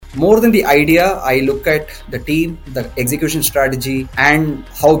more than the idea, I look at the team, the execution strategy, and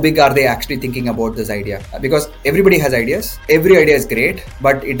how big are they actually thinking about this idea. Because everybody has ideas, every idea is great,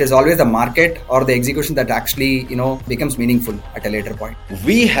 but it is always the market or the execution that actually, becomes meaningful at a later point.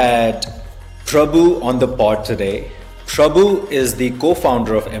 We had Prabhu on the pod today. Prabhu is the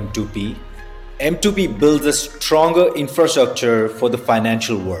co-founder of M2P. M2P builds a stronger infrastructure for the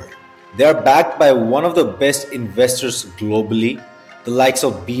financial world. They are backed by one of the best investors globally, the likes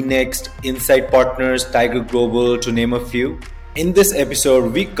of BNext, Insight Partners, Tiger Global, to name a few. In this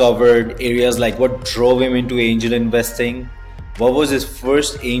episode, we covered areas like what drove him into angel investing, what was his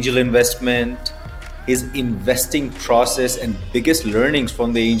first angel investment, his investing process and biggest learnings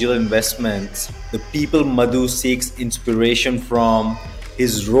from the angel investments, the people Madhu seeks inspiration from,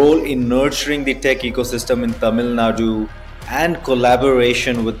 his role in nurturing the tech ecosystem in Tamil Nadu, and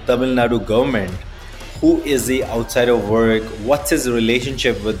collaboration with Tamil Nadu government. Who is he outside of work? What's his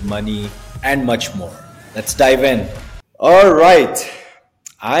relationship with money? And much more. Let's dive in. All right.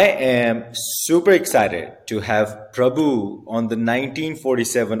 I am super excited to have Prabhu on the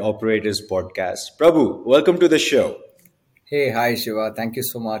 1947 Operators podcast. Prabhu, welcome to the show. Hey, hi Shiva. Thank you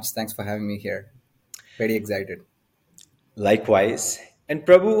so much. Thanks for having me here. Very excited. Likewise. And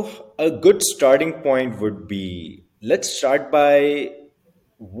Prabhu, a good starting point would be, let's start by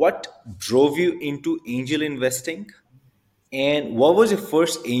what drove you into angel investing and what was your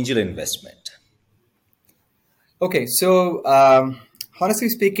first angel investment? Okay, so honestly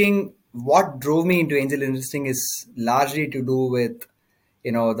speaking, what drove me into angel investing is largely to do with, the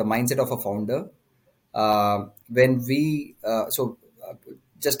mindset of a founder. When we, so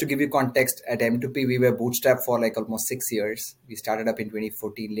just to give you context, at M2P, we were bootstrapped for like almost 6 years. We started up in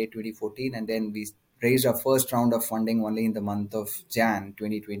 2014, late 2014, and then we raised our first round of funding only in the month of Jan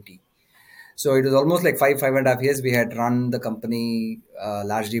 2020. So it was almost like 5.5 years. We had run the company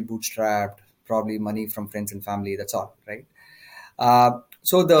largely bootstrapped, probably money from friends and family. That's all, right?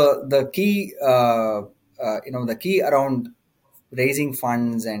 So the key, the key around raising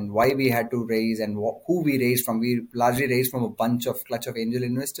funds and why we had to raise and who we raised from. We largely raised from a clutch of angel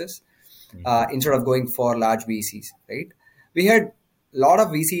investors instead of going for large VCs, right? We had a lot of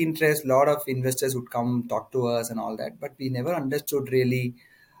VC interest, a lot of investors would come talk to us and all that, but we never understood really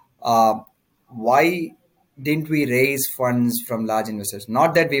uh, why didn't we raise funds from large investors.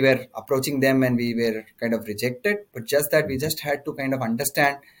 Not that we were approaching them and we were kind of rejected, but just that we just had to kind of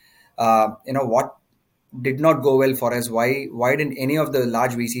understand what did not go well for us. Why didn't any of the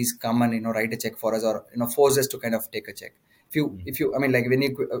large VCs come and write a check for us, or force us to kind of take a check. If you I mean, like, when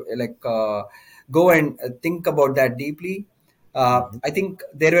you go and think about that deeply, I think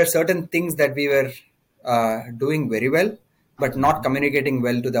there were certain things that we were doing very well but not communicating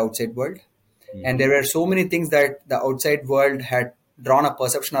well to the outside world. And there were so many things that the outside world had drawn a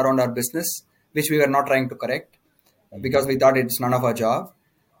perception around our business, which we were not trying to correct because we thought it's none of our job.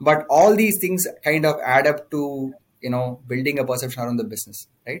 But all these things kind of add up to, building a perception around the business,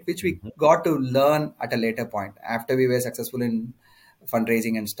 right? Which we got to learn at a later point after we were successful in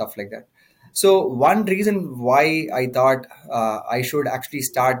fundraising and stuff like that. So one reason why I thought I should actually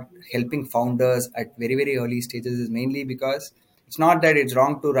start helping founders at very, very early stages is mainly because it's not that it's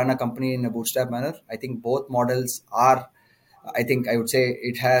wrong to run a company in a bootstrap manner. I think both models are, I think I would say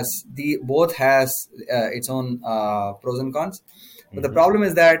it has both has its own pros and cons. But the problem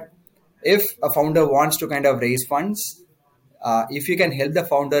is that if a founder wants to kind of raise funds, if you can help the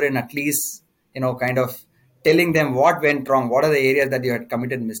founder in at least, kind of telling them what went wrong, what are the areas that you had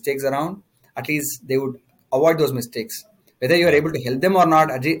committed mistakes around, at least they would avoid those mistakes. Whether you are able to help them or not,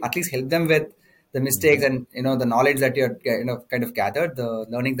 at least help them with the mistakes and the knowledge that you're kind of gathered, the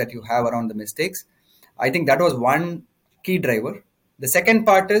learning that you have around the mistakes. I think that was one key driver. The second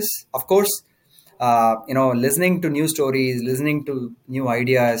part is, of course, listening to new stories, listening to new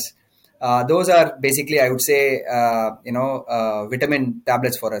ideas. Those are basically, I would say, vitamin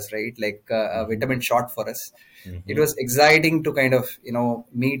tablets for us, right? Like a vitamin shot for us. It was exciting to kind of,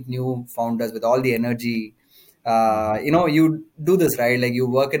 meet new founders with all the energy. You do this, right? Like, you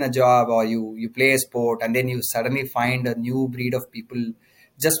work in a job or you play a sport, and then you suddenly find a new breed of people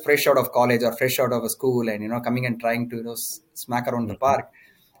just fresh out of college or fresh out of a school, and coming and trying to smack around the park.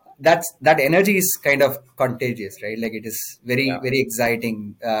 That energy is kind of contagious, right? Like, it is very, very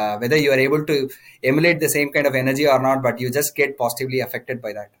exciting, whether you are able to emulate the same kind of energy or not, but you just get positively affected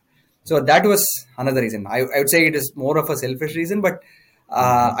by that. So that was another reason. I would say it is more of a selfish reason, but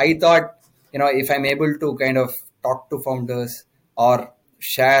I thought, if I'm able to kind of talk to founders or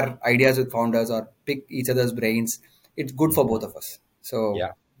share ideas with founders or pick each other's brains, it's good for both of us. So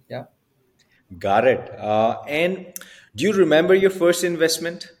Yeah. yeah. Got it. And do you remember your first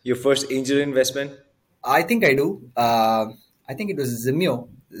investment, your first angel investment? I think I do. I think it was Zimio,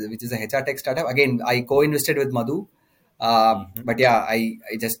 which is a HR tech startup. Again, I co-invested with Madhu. But yeah, I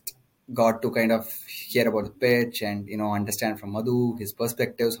just got to kind of hear about the pitch and understand from Madhu his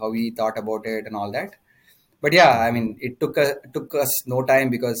perspectives, how he thought about it, and all that. But yeah, I mean, it took us no time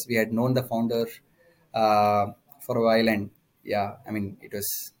because we had known the founder for a while, and yeah, I mean, it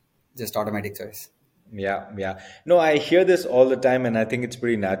was just automatic choice. Yeah, yeah. No, I hear this all the time, and I think it's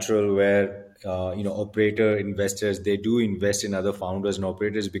pretty natural where operator investors they do invest in other founders and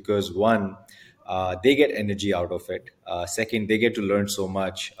operators because one, they get energy out of it. Second, they get to learn so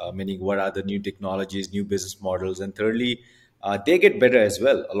much, meaning what are the new technologies, new business models, and thirdly, they get better as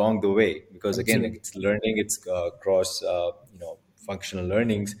well along the way because again, Absolutely. it's learning, it's cross functional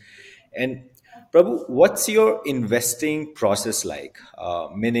learnings, and Prabhu, what's your investing process like?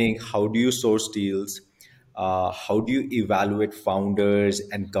 Meaning, how do you source deals? How do you evaluate founders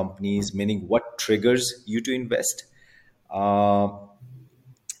and companies? Meaning, what triggers you to invest? Uh,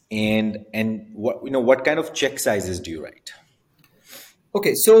 and what kind of check sizes do you write?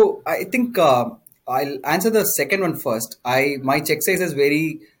 Okay, so I think I'll answer the second one first. I my check sizes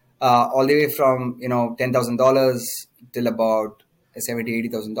vary all the way from $10,000 till about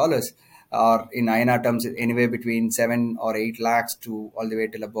 70,000-80,000, or in INR terms, anywhere between 7 or 8 lakhs to all the way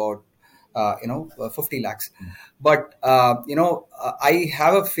till about 50 lakhs. But I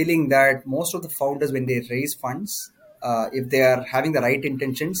have a feeling that most of the founders, when they raise funds, if they are having the right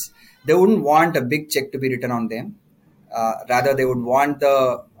intentions, they wouldn't want a big check to be written on them. Rather, they would want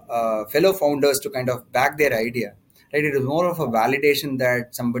the fellow founders to kind of back their idea. Right? It is more of a validation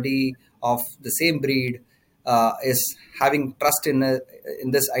that somebody of the same breed is having trust in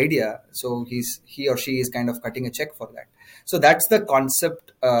this idea. So he or she is kind of cutting a check for that. So that's the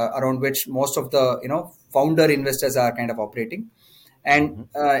concept around which most of the founder investors are kind of operating. And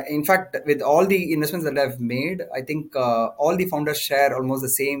in fact, with all the investments that I've made, I think all the founders share almost the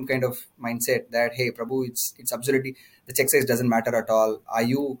same kind of mindset that, hey, Prabhu, it's absolutely, the check size doesn't matter at all. Are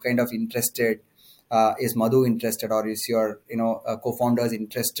you kind of interested? Is Madhu interested, or is your co-founders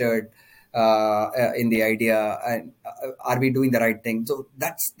interested in the idea? And are we doing the right thing? So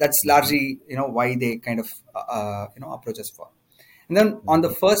that's largely why they kind of approach us for. And then on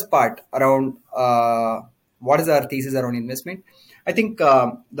the first part around what is our thesis around investment, I think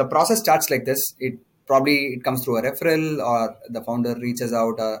the process starts like this. It comes through a referral, or the founder reaches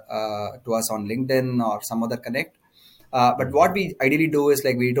out to us on LinkedIn or some other connect. But what we ideally do is,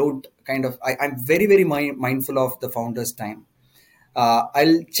 like, we don't kind of. I'm very very mindful of the founder's time.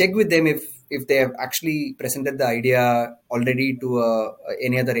 I'll check with them if they have actually presented the idea already to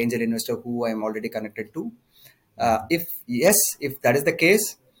any other angel investor who I'm already connected to. If yes, if that is the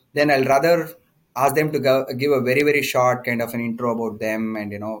case, then I'll rather ask them to give a very very short kind of an intro about them,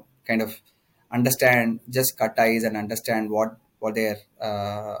 and kind of understand, just cut ties and understand what they're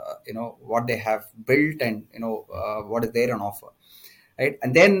what they have built, and what is there on offer, right?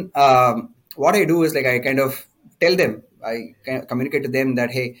 And then what I do is, like, I kind of tell them, I kind of communicate to them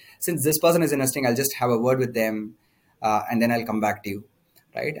that, hey, since this person is investing, I'll just have a word with them, and then I'll come back to you,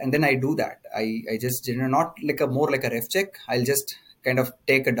 right? And then I do that. I just not like a more like a ref check. I'll just kind of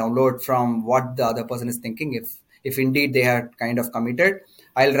take a download from what the other person is thinking. If indeed they are kind of committed,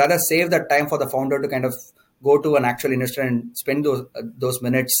 I'll rather save that time for the founder to kind of go to an actual investor and spend those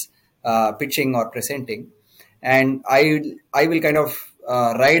minutes pitching or presenting. And I will kind of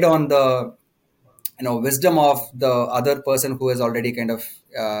ride on the wisdom of the other person who has already kind of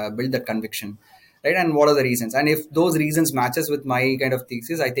built that conviction, right? And what are the reasons, and if those reasons matches with my kind of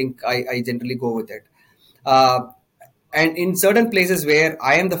thesis, I think I generally go with it. uh, and in certain places where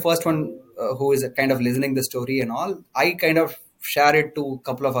I am the first one who is kind of listening the story and all, I kind of share it to a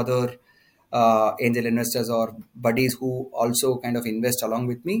couple of other angel investors or buddies who also kind of invest along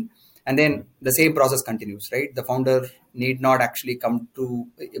with me, and then the same process continues, right? The founder need not actually come to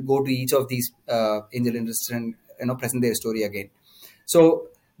go to each of these angel investors and present their story again. So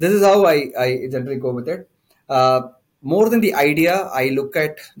this is how I generally go with it. More than the idea, I look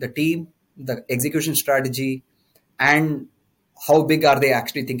at the team, the execution strategy, and how big are they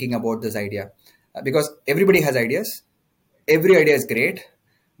actually thinking about this idea. Because everybody has ideas, every idea is great,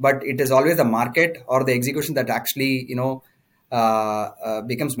 but it is always the market or the execution that actually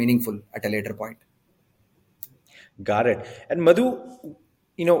becomes meaningful at a later point. Got it. And Madhu,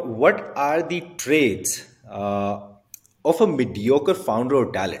 what are the traits of a mediocre founder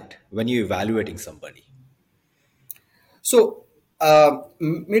or talent when you're evaluating somebody? So,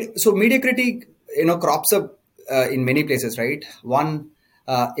 mediocrity, crops up in many places, right? One,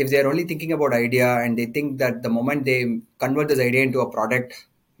 if they are only thinking about idea and they think that the moment they convert this idea into a product,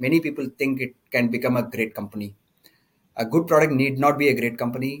 many people think it can become a great company. A good product need not be a great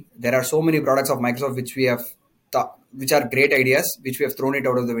company. There are so many products of Microsoft which we have which are great ideas, which we have thrown it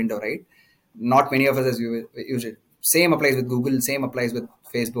out of the window, right? Not many of us has use it. Same applies with Google, same applies with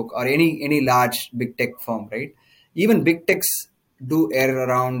Facebook or any large big tech firm, right? Even big techs do err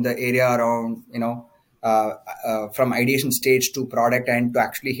around the area around, from ideation stage to product and to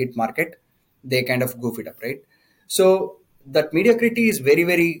actually hit market, they kind of goof it up, right? So that mediocrity is very,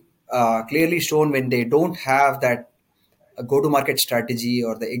 very clearly shown when they don't have that a go to market strategy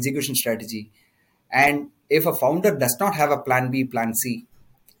or the execution strategy. And if a founder does not have a plan B, plan C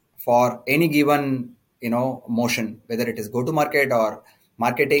for any given motion, whether it is go to market or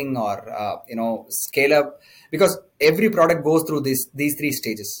marketing or scale up, because every product goes through these three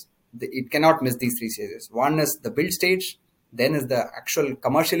stages. It cannot miss these three stages. One is the build stage, then is the actual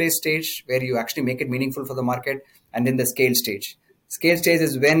commercialized stage where you actually make it meaningful for the market, and then the scale stage. Scale stage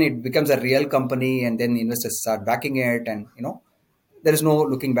is when it becomes a real company and then investors start backing it, and there is no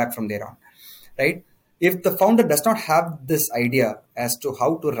looking back from there on, right? If the founder does not have this idea as to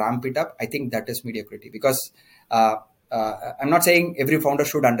how to ramp it up, I think that is mediocrity. Because I'm not saying every founder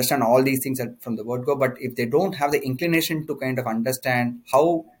should understand all these things from the word go, but if they don't have the inclination to kind of understand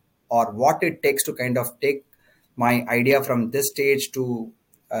how or what it takes to kind of take my idea from this stage to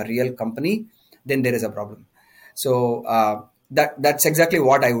a real company, then there is a problem. So that's exactly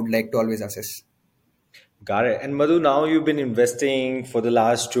what I would like to always assess. Got it. And Madhu, now you've been investing for the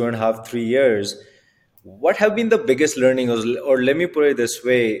last 2.5, 3 years. What have been the biggest learning, or let me put it this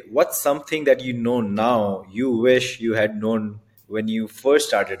way, what's something that you know now you wish you had known when you first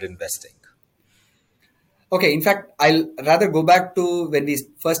started investing? Okay, in fact, I'll rather go back to when we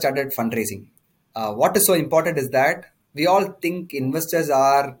first started fundraising. What is so important is that we all think investors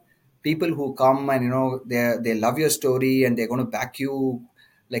are people who come and they love your story and they're going to back you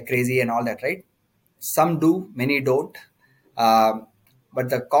like crazy and all that, right? Some do, many don't. But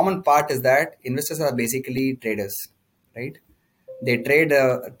the common part is that investors are basically traders, right? They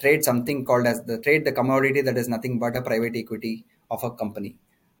trade something called as the commodity that is nothing but a private equity of a company,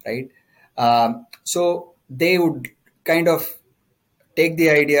 right? So they would kind of take the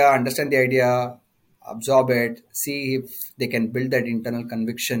idea, understand the idea, absorb it, see if they can build that internal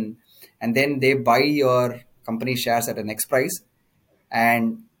conviction, and then they buy your company shares at an X price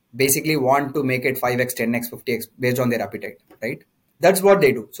and basically want to make it 5x, 10x, 50x based on their appetite, right? That's what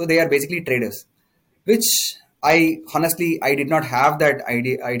they do. So they are basically traders, which I did not have that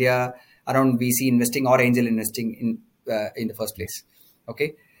idea around VC investing or angel investing in the first place.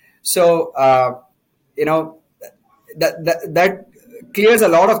 Okay, so you know that clears a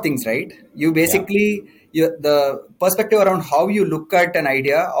lot of things, right? You Yeah. basically the perspective around how you look at an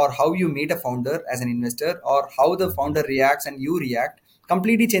idea or how you meet a founder as an investor or how the founder reacts and you react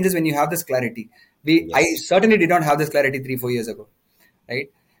completely changes when you have this clarity. I Yes. certainly did not have this clarity 3 4 years ago,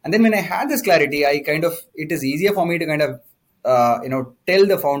 right? And then when I had this clarity, it is easier for me to kind of tell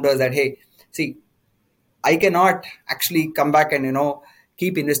the founders that, hey, see, I cannot actually come back and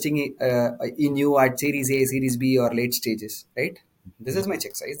keep investing in you at Series A, Series B, or late stages, right? This is my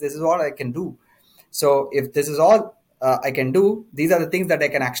check size. This is all I can do. So if this is all I can do, these are the things that I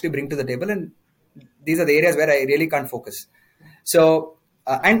can actually bring to the table, and these are the areas where I really can't focus. So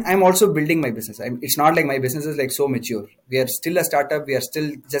and I'm also building my business. It's not like my business is like so mature. We are still a startup. We are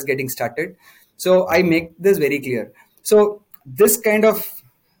still just getting started. So I make this very clear. So this kind of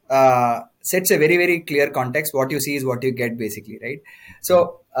sets a very, very clear context. What you see is what you get, basically, right?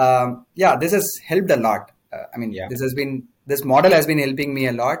 So yeah, this has helped a lot. Yeah. This model has been helping me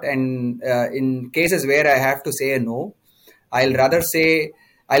a lot. And in cases where I have to say a no, I'll rather say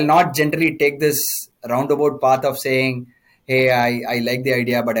I'll not generally take this roundabout path of saying, hey, I like the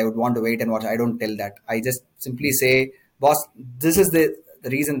idea, but I would want to wait and watch. I don't tell that. I just simply say, boss, this is the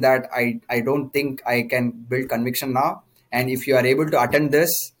reason that I don't think I can build conviction now. And if you are able to attend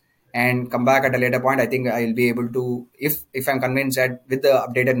this and come back at a later point, I think I'll be able to, if I'm convinced that with the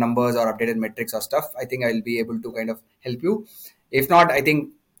updated numbers or updated metrics or stuff, I think I'll be able to kind of help you. If not, I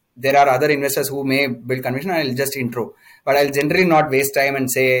think there are other investors who may build conviction. I'll just intro, but I'll generally not waste time and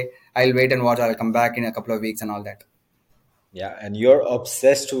say I'll wait and watch. I'll come back in a couple of weeks and all that. Yeah, and you're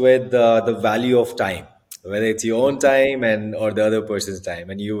obsessed with the value of time, whether it's your own time and or the other person's time,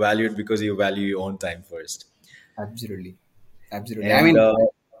 and you value it because you value your own time first. Absolutely, absolutely. I And mean,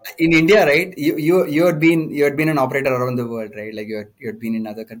 in India, right? You had been an operator around the world, right? Like you had been in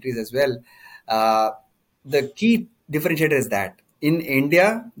other countries as well. Uh, the key differentiator is that in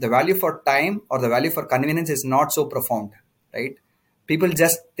India, the value for time or the value for convenience is not so profound, right? people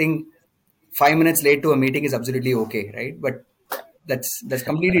just think 5 minutes late to a meeting is absolutely okay, right? But that's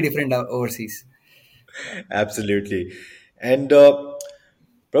completely different overseas. Absolutely. And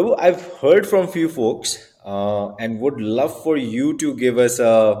Prabhu, I've heard from few folks and would love for you to give us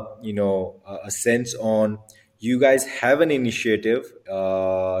a sense on you guys have an initiative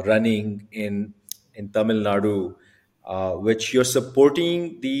running in Tamil Nadu, which you're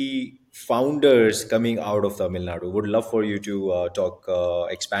supporting the founders coming out of Tamil Nadu. Would love for you to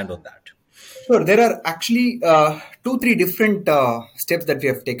expand on that. Sure. There are actually two, three different steps that we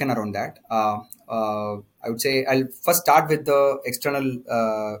have taken around that. I would say I'll first start with the external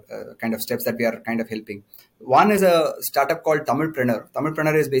kind of steps that we are kind of helping. One is a startup called Tamilpreneur.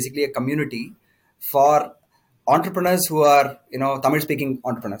 Tamilpreneur is basically a community for entrepreneurs who are, Tamil speaking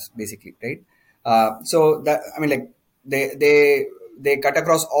entrepreneurs, basically, right? So that, I mean, like, they cut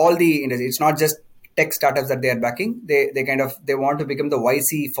across all the industries. It's not just tech startups that they are backing. They want to become the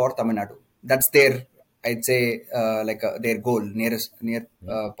YC for Tamil Nadu. That's their, I'd say, their goal, near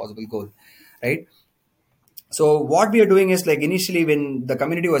possible goal, right? So what we are doing is, like, initially when the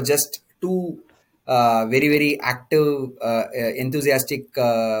community was just two very very active, enthusiastic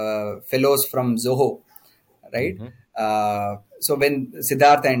fellows from Zoho, right? So when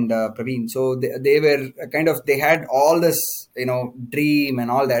Siddharth and Praveen, so they were kind of, they had all this, dream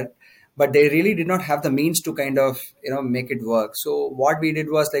and all that, but they really did not have the means to kind of, make it work. So what we did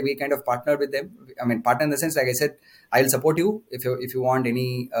was, like, we kind of partnered with them. I mean, partner in the sense, like I said, I'll support you if you want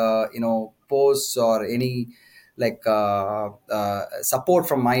any posts or any, like, support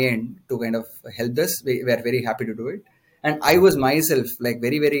from my end to kind of help this. We are very happy to do it. And I was myself, like,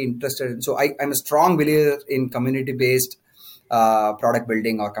 very very interested. So I'm a strong believer in community based product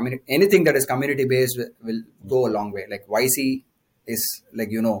building, or community, anything that is community based will go a long way. Like YC is, like,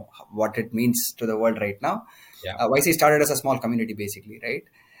 what it means to the world right now. Yeah. YC started as a small community, basically, right?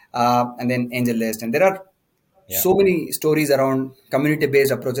 And then AngelList, and there are Yeah. so many stories around community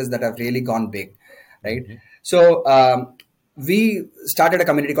based approaches that have really gone big, right? So we started a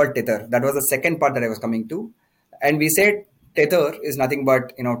community called Tether. That was the second part that I was coming to. And we said Tether is nothing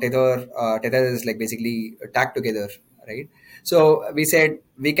but, Tether is, like, basically tag together, right? So we said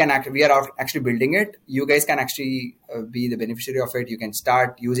we are actually building it. You guys can actually be the beneficiary of it. You can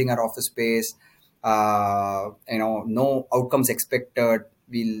start using our office space. No outcomes expected.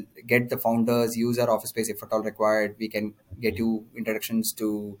 We'll get the founders use our office space if at all required. We can get you introductions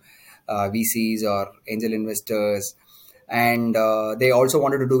to VCs or angel investors. And they also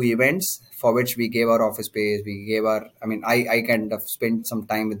wanted to do events, for which we gave our office space. We gave our, I kind of spent some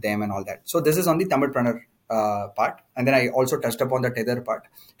time with them and all that. So this is on the Tamilpreneur part. And then I also touched upon the Tether part.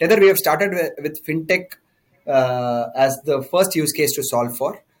 Tether, we have started with fintech as the first use case to solve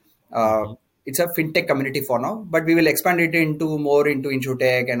for. It's a fintech community for now, but we will expand it into more into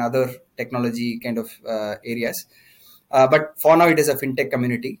insurtech and other technology kind of areas. But for now, it is a fintech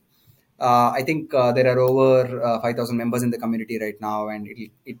community. I think there are over 5,000 members in the community right now, and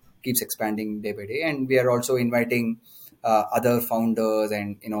it keeps expanding day by day. And we are also inviting other founders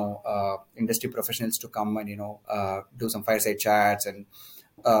and industry professionals to come and do some fireside chats and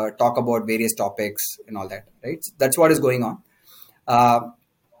talk about various topics and all that. Right, that's what is going on.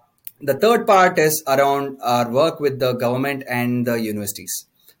 The third part is around our work with the government and the universities.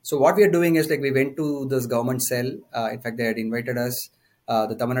 So what we are doing is, like, we went to this government cell. In fact, they had invited us.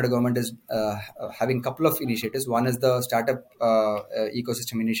 The Tamil Nadu government is having a couple of initiatives. One is the startup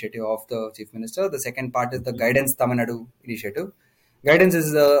ecosystem initiative of the chief minister. The second part is the Guidance Tamil Nadu initiative. Guidance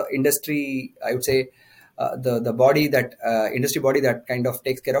is the industry, I would say, the body that industry body that kind of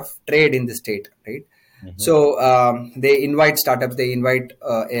takes care of trade in the state, right? So they invite startups, they invite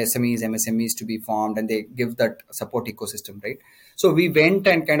SMEs, MSMEs to be formed, and they give that support ecosystem, right? So we went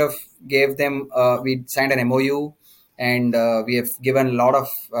and kind of gave them, we signed an MOU, and we have given a lot of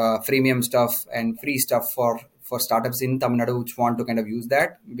freemium stuff and free stuff for startups in Tamil Nadu which want to kind of use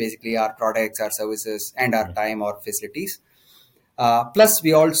that, basically our products, our services, and our time or facilities. Plus,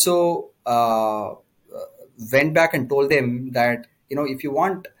 we also went back and told them that, if you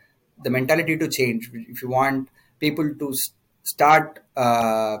want the mentality to change, if you want people to start,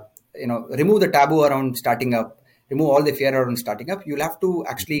 remove the taboo around starting up, remove all the fear around starting up, you'll have to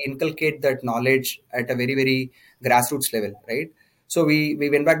actually inculcate that knowledge at a very very grassroots level, right? So we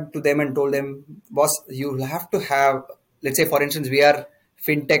went back to them and told them, boss, you have to have, let's say, for instance, we are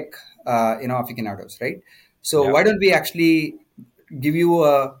fintech aficionados, right? So Yeah. why don't we actually give you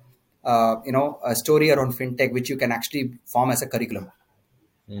a story around fintech which you can actually form as a curriculum?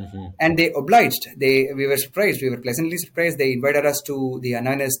 And they obliged. We were surprised. We were pleasantly surprised. They invited us to the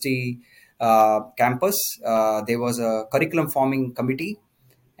Anna University campus, there was a curriculum forming committee,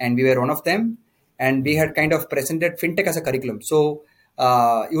 and we were one of them. And we had kind of presented fintech as a curriculum. So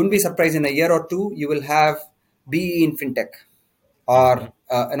you wouldn't be surprised, in a year or two, you will have BE in fintech,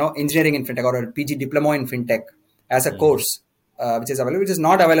 Mm-hmm. or engineering in fintech, or a PG diploma in fintech as a Mm-hmm. course, which is available, which is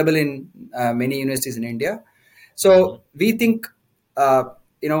not available in many universities in India. Mm-hmm. So we think, uh,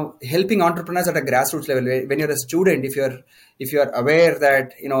 helping entrepreneurs at a grassroots level. When you're a student, if you're aware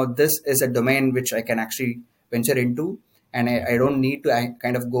that this is a domain which I can actually venture into, and I don't need to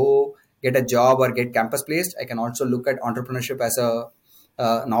kind of go get a job or get campus placed, I can also look at entrepreneurship as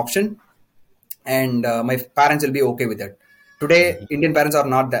an option, and my parents will be okay with it. Today, Mm-hmm. Indian parents are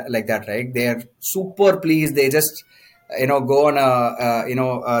not like that, right? They are super pleased. They just go on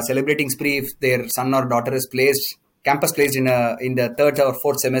a celebrating spree if their son or daughter is placed campus placed in the third or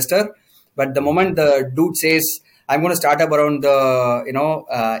fourth semester. But the moment the dude says, I'm going to start up around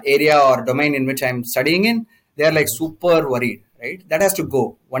the area or domain in which I'm studying in, they are like Mm-hmm. super worried, right? That has to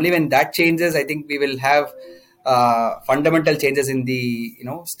go. Only when that changes, I think we will have fundamental changes in the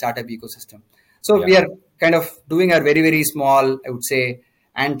startup ecosystem. So Yeah. we are kind of doing a very, very small, I would say,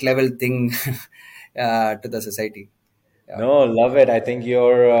 ant level thing to the society. Yeah. No, love it. I think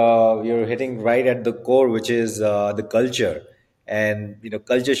you're hitting right at the core, which is the culture, and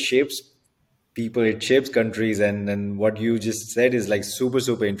culture shapes people, it shapes countries, and what you just said is like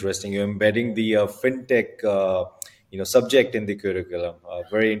super interesting. You're embedding the fintech subject in the curriculum,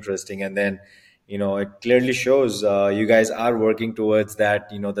 very interesting, and then it clearly shows you guys are working towards that.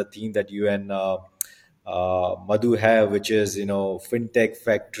 The theme that you and Madhu have, which is fintech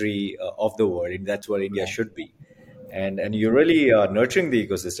factory of the world, and that's what India Yeah. should be. And you're really nurturing the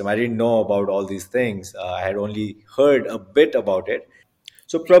ecosystem. I didn't know about all these things. I had only heard a bit about it.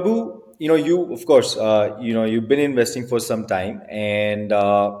 So Prabhu, you of course, you've been investing for some time, and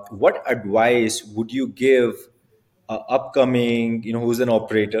what advice would you give upcoming, who's an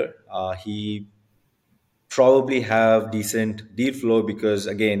operator? He probably have decent deal flow because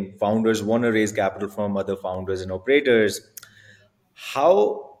again, founders want to raise capital from other founders and operators.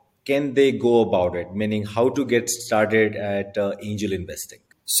 How can they go about it? Meaning, how to get started at angel investing?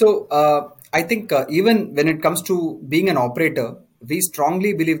 So I think even when it comes to being an operator, we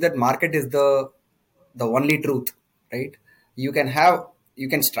strongly believe that market is the only truth, right? You can have you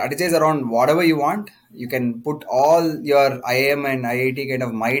can strategize around whatever you want. You can put all your IIM and IIT kind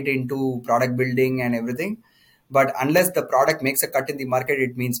of might into product building and everything, but unless the product makes a cut in the market,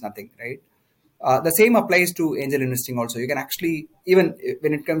 it means nothing, right? The same applies to angel investing also. You can actually, even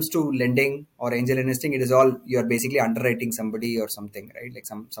when it comes to lending or angel investing, it is all you're basically underwriting somebody or something, right? Like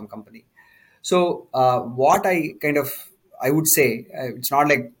some company. So what I would say, it's not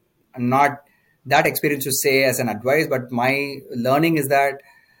like I'm not that experienced to say as an advice, but my learning is that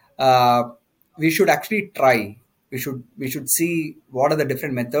uh, we should actually try. We should see what are the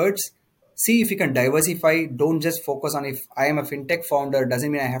different methods. See if you can diversify. Don't just focus on, if I am a fintech founder,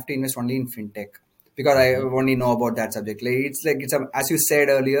 doesn't mean I have to invest only in fintech because I Hmm. only know about that subject. It's as you said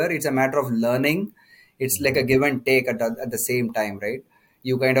earlier, it's a matter of learning. It's like a Hmm. give and take at the same time, right?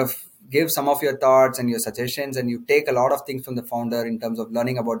 You kind of give some of your thoughts and your suggestions, and you take a lot of things from the founder in terms of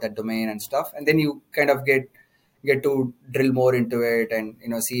learning about that domain and stuff, and then you kind of get to drill more into it, and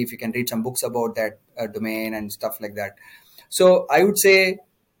see if you can read some books about that domain and stuff like that. So I would say,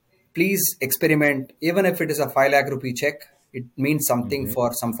 please experiment. Even if it is a 5 lakh rupee check, it means something Hmm.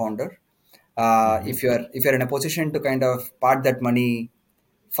 for some founder. Hmm. If you're in a position to kind of part that money,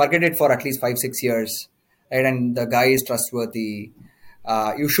 forget it for at least 5 6 years, right? And the guy is trustworthy,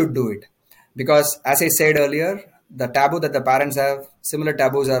 you should do it. Because as I said earlier, the taboo that the parents have, similar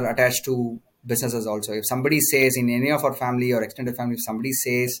taboos are attached to businesses also. If somebody says, in any of our family or extended family, if somebody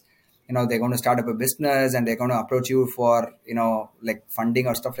says they're going to start up a business and they're going to approach you for like funding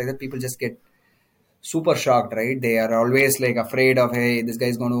or stuff like that, people just get super shocked, right? They are always like afraid of, hey, this guy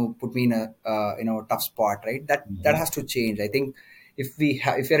is going to put me in a tough spot, right? That Hmm. has to change. I think if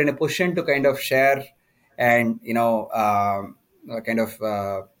you're in a position to kind of share and kind of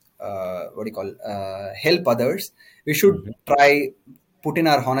what do you call help others, we should Hmm. try put in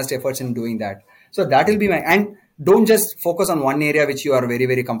our honest efforts in doing that. So that will be my, and don't just focus on one area which you are very,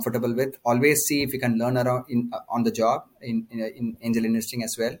 very comfortable with. Always see if you can learn around on the job in angel investing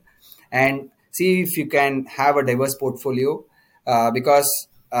as well, and see if you can have a diverse portfolio, because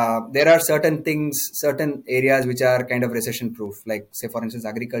there are certain things, certain areas which are kind of recession proof, like say for instance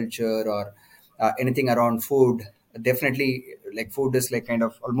agriculture, or anything around food. Definitely, like food is like kind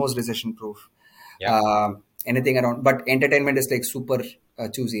of almost recession proof. Yeah. Anything around, but entertainment is like super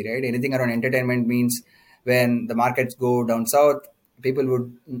choosy, right? Anything around entertainment means when the markets go down south, people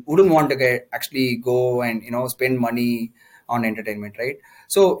wouldn't want to actually go and spend money on entertainment, right?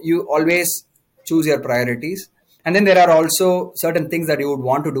 So you always choose your priorities, and then there are also certain things that you would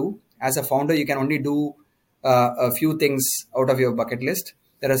want to do as a founder. You can only do a few things out of your bucket list.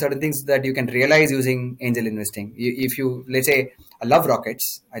 There are certain things that you can realize using angel investing. If you, let's say, I love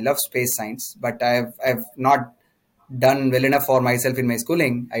rockets, I love space science, but I've not done well enough for myself in my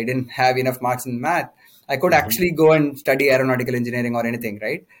schooling. I didn't have enough marks in math. I could Hmm. actually go and study aeronautical engineering or anything,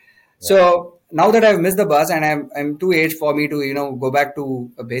 right? Yeah. So now that I've missed the bus and I'm too aged for me to go back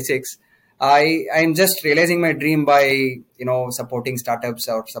to basics, I'm just realizing my dream by supporting startups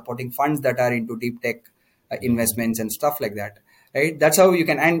or supporting funds that are into deep tech Hmm. investments and stuff like that, right? That's how you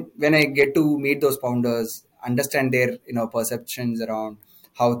can. And when I get to meet those founders, understand their perceptions around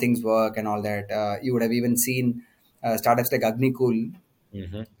how things work and all that, you would have even seen startups like Agnikul,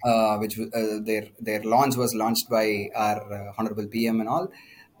 Hmm. which their launch was launched by our honorable PM and all.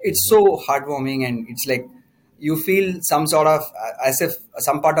 It's Hmm. so heartwarming, and it's like you feel some sort of as if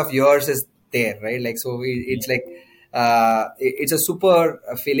some part of yours is there, right? Like so, it's like it's a super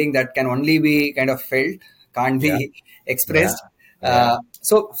feeling that can only be kind of felt, can't Yeah. be Yeah. expressed. Yeah.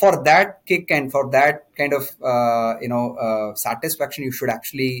 So for that kick and for that kind of satisfaction, you should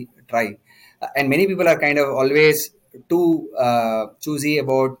actually try. And many people are kind of always too choosy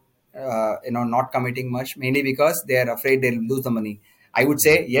about not committing much, mainly because they are afraid they'll lose the money. I would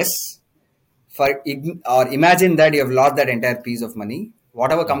say yes. Or imagine that you have lost that entire piece of money.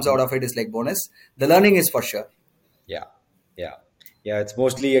 Whatever comes Mhm. out of it is like bonus. The learning is for sure. Yeah, yeah, yeah. It's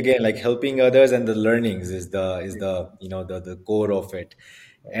mostly again like helping others, and the learnings is the the core of it.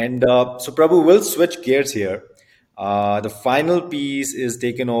 And so, Prabhu, we'll switch gears here. The final piece is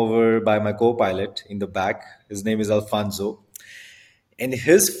taken over by my co-pilot in the back. His name is Alfonso, and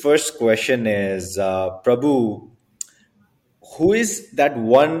his first question is, Prabhu, who is that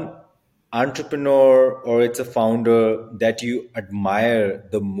one entrepreneur or it's a founder that you admire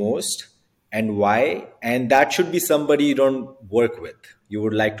the most, and why? And that should be somebody you don't work with, you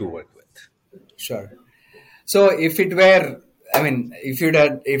would like to work with. Sure. So if it were, I mean, if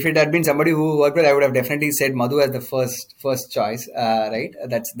it had been somebody who worked with, I would have definitely said Madhu as the first choice. Right?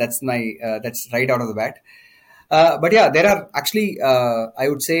 That's my that's right out of the bat. But yeah, there are actually I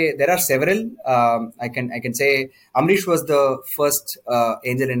would say there are several. I can say Amrish was the first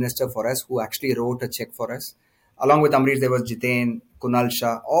angel investor for us who actually wrote a check for us. Along with Amrish, there was Jiten, Kunal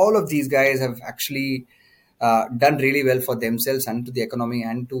Shah. All of these guys have actually done really well for themselves and to the economy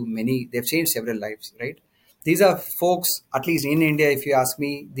and to many. They've changed several lives, right? These are folks, at least in India, if you ask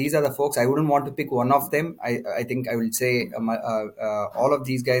me, these are the folks. I wouldn't want to pick one of them. I think I will say all of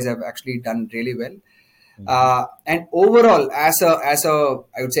these guys have actually done really well. Mhm. And overall, as a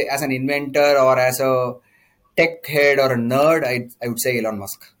I would say as an inventor or as a tech head or a nerd, I would say Elon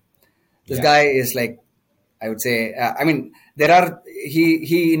Musk. This Yeah. guy is like, I would say, I mean, there are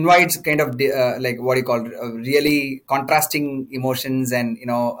he invites kind of like what you call really contrasting emotions and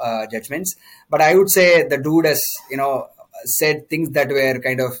judgments. But I would say the dude has said things that were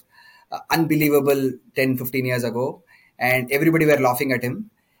kind of unbelievable 10-15 years ago, and everybody were laughing at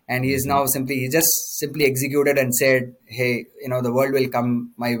him. And he is Mhm. now he just simply executed and said, hey, the world will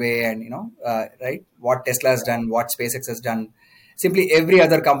come my way. And right, what Tesla has done, what SpaceX has done, simply every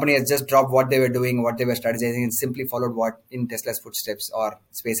other company has just dropped what they were doing, what they were strategizing, and simply followed what in Tesla's footsteps or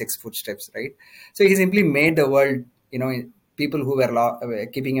SpaceX footsteps, right? So he simply made the world, people who were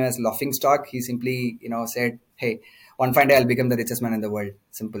keeping him as laughing stock, he simply said, hey, one fine day I'll become the richest man in the world.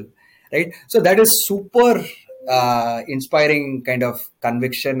 Simple, right? So that is super inspiring kind of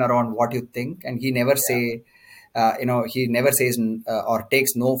conviction around what you think. And he never Yeah. say he never says or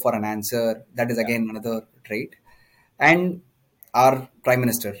takes no for an answer. That is Yeah. again another trait. And our prime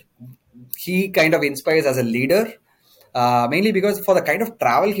minister, he kind of inspires as a leader, mainly because for the kind of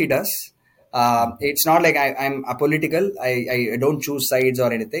travel he does. Mhm. It's not like I'm apolitical. I don't choose sides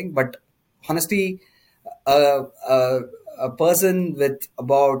or anything. But honestly, a, a, a person with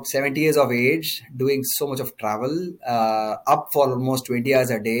about 70 years of age doing so much of travel, up for almost 20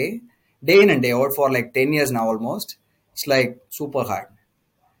 hours a day in and day out for like 10 years now almost. It's like super hard.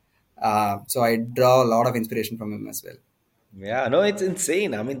 So I draw a lot of inspiration from him as well. Yeah, no, it's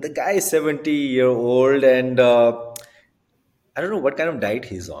insane. I mean, the guy is 70-year old, and I don't know what kind of diet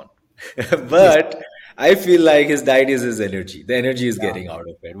he's on. Yes. But I feel like his diet is his energy. The energy is Yeah. getting out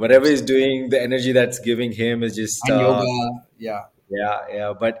of it. Whatever he's doing, the energy that's giving him is just And yoga. Yeah. yeah,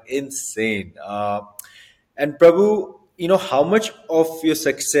 yeah, but insane. And Prabhu, how much of your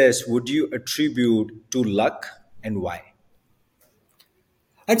success would you attribute to luck, and why?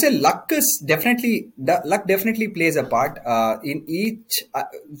 I'd say luck definitely plays a part in each.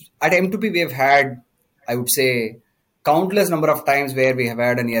 At M2P, we have had, I would say, countless number of times where we have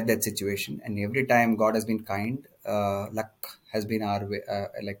had a near death situation, and every time God has been kind. Luck has been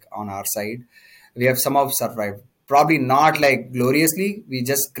like on our side. We have somehow survived. Probably not like gloriously. We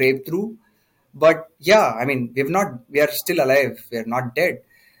just scraped through, but yeah, I mean, we are still alive. We are not dead,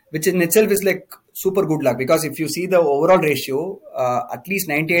 which in itself is like super good luck, because if you see the overall ratio, at least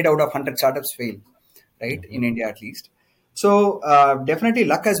 98 out of 100 startups fail, right? In India, at least. So definitely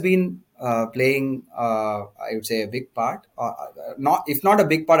luck has been playing, I would say, a big part, not if not a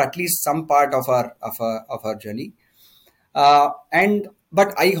big part, at least some part of our journey. And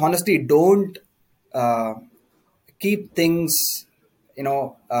but I honestly don't uh, keep things, you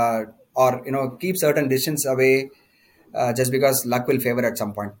know, or keep certain decisions away just because luck will favor at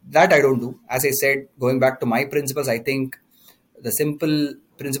some point. That I don't do. As I said, going back to my principles, I think the simple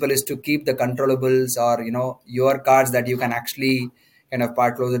principle is to keep the controllables, or your cards that you can actually kind of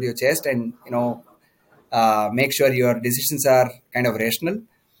part closer to your chest, and make sure your decisions are kind of rational.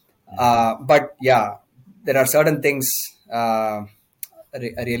 But yeah, there are certain things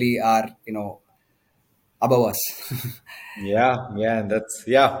really are above us. Yeah, that's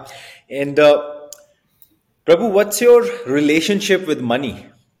yeah. And Prabhu, what's your relationship with money?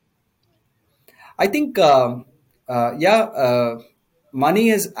 I think, yeah, money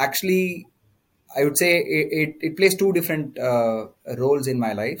is actually, I would say, it plays two different roles in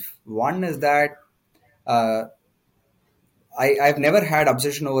my life. One is that uh, I've never had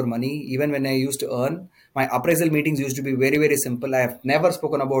obsession over money. Even when I used to earn, my appraisal meetings used to be very, very simple. I have never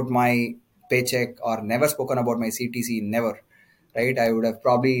spoken about my paycheck or never spoken about my CTC, never. Right? I would have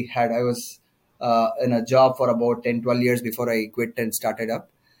probably I was in a job for about 10, 12 years before I quit and started up.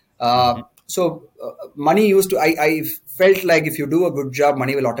 Money used to, I felt like if you do a good job,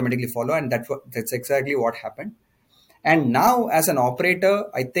 money will automatically follow. And that's exactly what happened. And now, as an operator,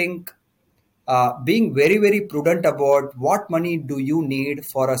 I think being very, very prudent about what money do you need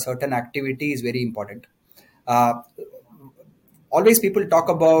for a certain activity is very important. Uh, Always people talk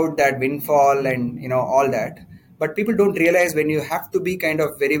about that windfall and all that, but people don't realize when you have to be kind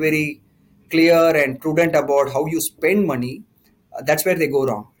of very, very clear and prudent about how you spend money, that's where they go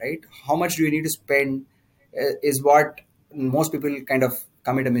wrong, right? How much do you need to spend is what most people kind of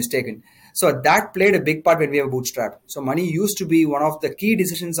commit a mistake in. So that played a big part when we have bootstrap. So money used to be one of the key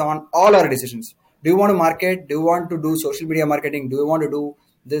decisions on all our decisions. Do you want to market? Do you want to do social media marketing? Do you want to do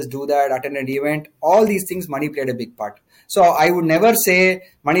this, do that, attend an event? All these things, money played a big part. So I would never say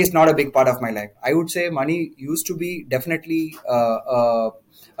money is not a big part of my life. I would say money used to be definitely a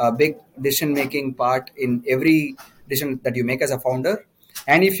big decision making part in every decision that you make as a founder.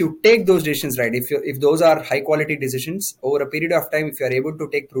 And if you take those decisions right, if those are high quality decisions over a period of time, if you are able to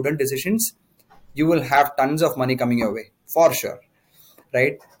take prudent decisions, you will have tons of money coming your way for sure,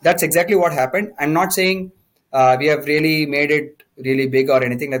 right? That's exactly what happened. I'm not saying we have really made it really big or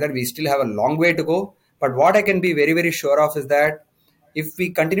anything like that. We still have a long way to go. But what I can be very, very sure of is that if we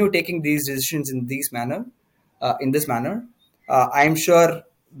continue taking these decisions in this manner, I'm sure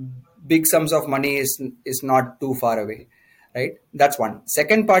big sums of money is not too far away, right? That's one.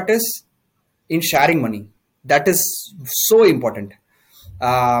 Second part is in sharing money. That is so important.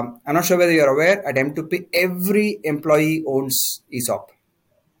 I'm not sure whether you're aware, at M2P, every employee owns ESOP.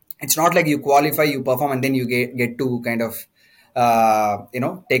 It's not like you qualify, you perform, and then you get to kind of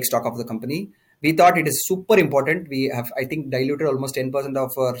take stock of the company. We thought it is super important. We have, I think, diluted almost 10%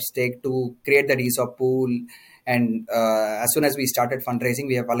 of our stake to create that ESOP pool. And as soon as we started fundraising,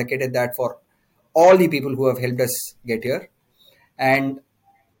 we have allocated that for all the people who have helped us get here. And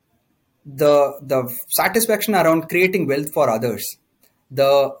the satisfaction around creating wealth for others.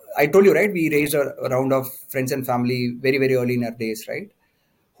 I told you, right, we raised a round of friends and family very, very early in our days, right?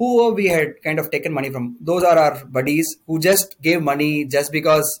 Who we had kind of taken money from, those are our buddies who just gave money just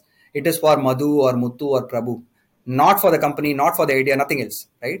because it is for Madhu or Muthu or Prabhu, not for the company, not for the idea, nothing else,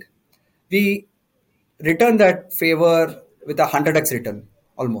 right? We return that favor with 100x return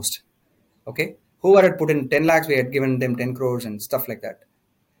almost. Okay, whoever had put in 10 lakhs, we had given them 10 crores and stuff like that.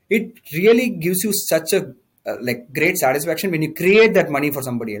 It really gives you such a like great satisfaction when you create that money for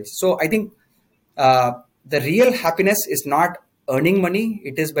somebody else. So I think the real happiness is not earning money,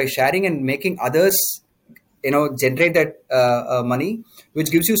 it is by sharing and making others generate that money, which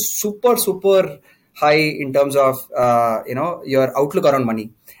gives you super high in terms of your outlook around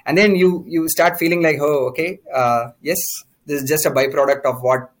money. And then you start feeling like, oh, okay, yes, this is just a byproduct of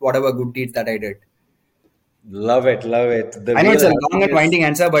whatever good deeds that I did. Love it, love it. The I know real it's a long and happiness. winding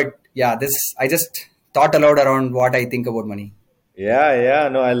answer, but yeah, this I just thought aloud around what I think about money. Yeah, yeah,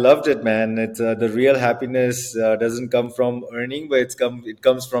 no, I loved it, man. It's the real happiness doesn't come from earning, but it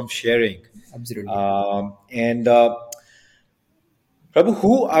comes from sharing. Absolutely. And Prabhu,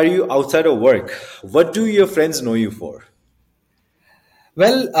 who are you outside of work? What do your friends know you for?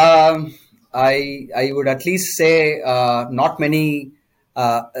 Well, I would at least say not many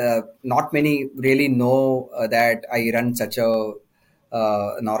really know that I run such a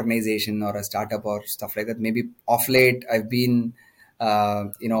an organization or a startup or stuff like that. Maybe off late I've been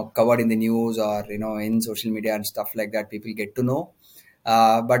covered in the news or in social media and stuff like that. People get to know,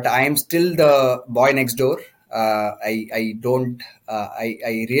 but I am still the boy next door. I don't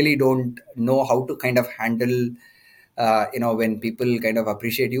I really don't know how to kind of handle when people kind of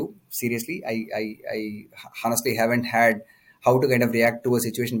appreciate you seriously. I honestly haven't had how to kind of react to a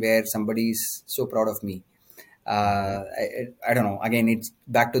situation where somebody is so proud of me. I don't know, again it's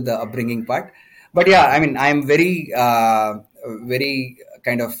back to the upbringing part, but yeah, I mean I'm very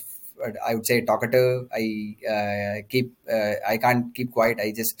kind of I would say talkative. I can't keep quiet.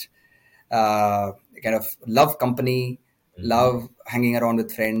 I just uh, kind of love company, Hmm. love hanging around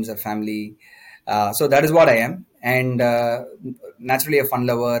with friends or family. So that is what I am, and naturally a fun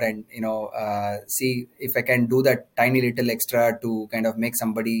lover, and see if I can do that tiny little extra to kind of make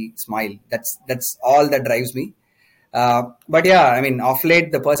somebody smile. That's all that drives me. But yeah, I mean, off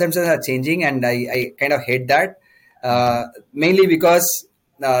late the perceptions are changing, and I kind of hate that, mainly because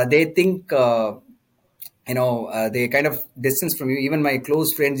they think. They kind of distance from you. Even my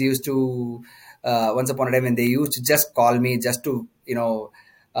close friends used to once upon a time when they used to just call me just to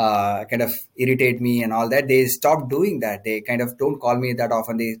kind of irritate me and all that, they stopped doing that. They kind of don't call me that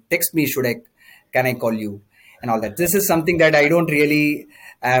often. They text me, should I, can I call you, and all that. This is something that I don't really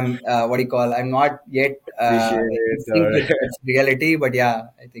am what do you call, I'm not yet in Appreciate sync with or its reality, but yeah,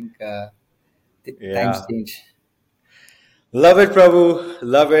 I think times yeah. change. Love it, Prabhu.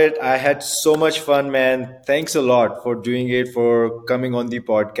 Love it. I had so much fun, man. Thanks a lot for doing it, for coming on the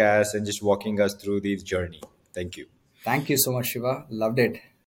podcast and just walking us through this journey. Thank you. Thank you so much, Shiva, loved it.